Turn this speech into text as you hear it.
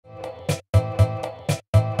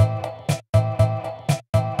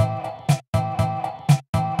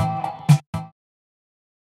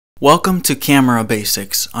Welcome to Camera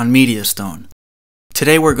Basics on MediaStone.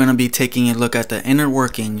 Today we're going to be taking a look at the inner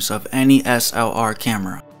workings of any SLR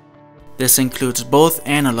camera. This includes both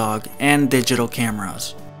analog and digital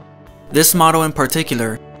cameras. This model in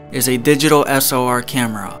particular is a digital SLR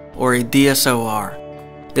camera, or a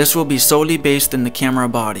DSLR. This will be solely based in the camera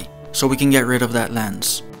body, so we can get rid of that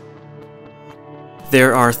lens.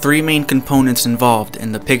 There are three main components involved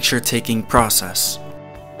in the picture taking process.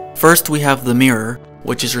 First we have the mirror,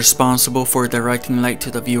 which is responsible for directing light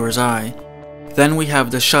to the viewer's eye. Then we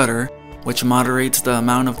have the shutter, which moderates the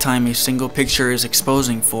amount of time a single picture is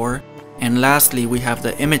exposing for. And lastly, we have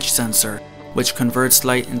the image sensor, which converts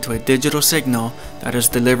light into a digital signal that is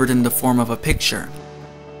delivered in the form of a picture.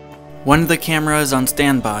 When the camera is on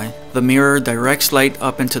standby, the mirror directs light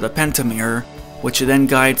up into the pentamirror, which then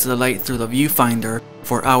guides the light through the viewfinder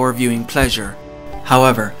for our viewing pleasure.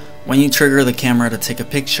 However, when you trigger the camera to take a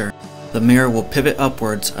picture, the mirror will pivot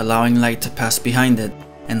upwards, allowing light to pass behind it,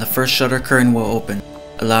 and the first shutter curtain will open,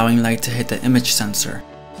 allowing light to hit the image sensor.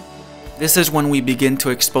 This is when we begin to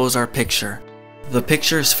expose our picture. The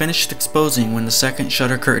picture is finished exposing when the second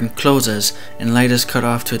shutter curtain closes and light is cut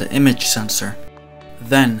off to the image sensor.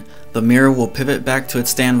 Then, the mirror will pivot back to its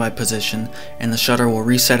standby position and the shutter will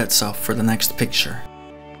reset itself for the next picture.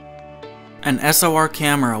 An SLR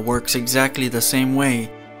camera works exactly the same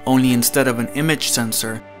way, only instead of an image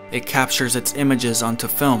sensor, it captures its images onto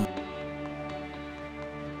film.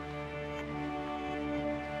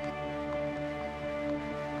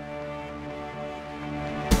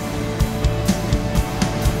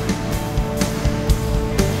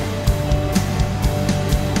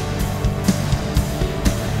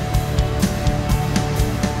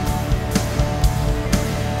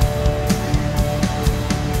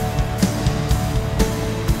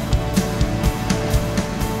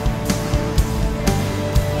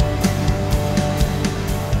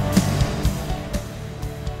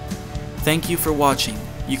 Thank you for watching.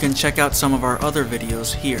 You can check out some of our other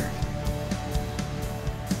videos here.